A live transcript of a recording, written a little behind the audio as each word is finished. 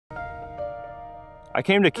I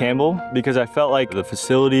came to Campbell because I felt like the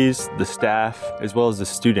facilities, the staff, as well as the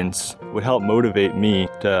students would help motivate me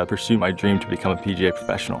to pursue my dream to become a PGA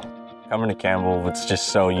professional. Coming to Campbell, it's just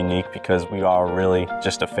so unique because we are really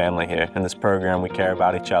just a family here. In this program, we care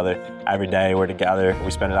about each other. Every day we're together.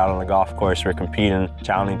 We spend it out on the golf course. We're competing,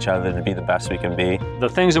 challenging each other to be the best we can be. The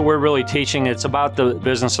things that we're really teaching, it's about the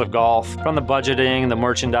business of golf. From the budgeting, the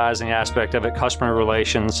merchandising aspect of it, customer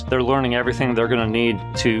relations. They're learning everything they're going to need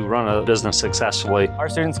to run a business successfully. Our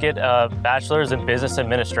students get a bachelor's in business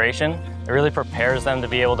administration. It really prepares them to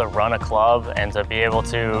be able to run a club and to be able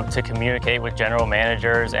to communicate with general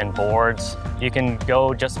managers and boards. You can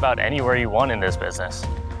go just about anywhere you want in this business.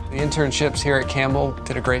 The internships here at Campbell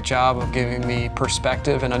did a great job of giving me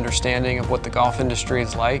perspective and understanding of what the golf industry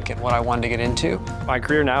is like and what I wanted to get into. My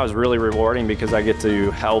career now is really rewarding because I get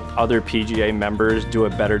to help other PGA members do a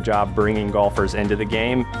better job bringing golfers into the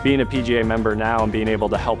game. Being a PGA member now and being able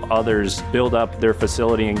to help others build up their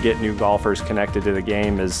facility and get new golfers connected to the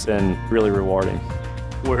game has been really rewarding.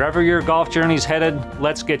 Wherever your golf journey's headed,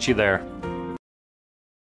 let's get you there.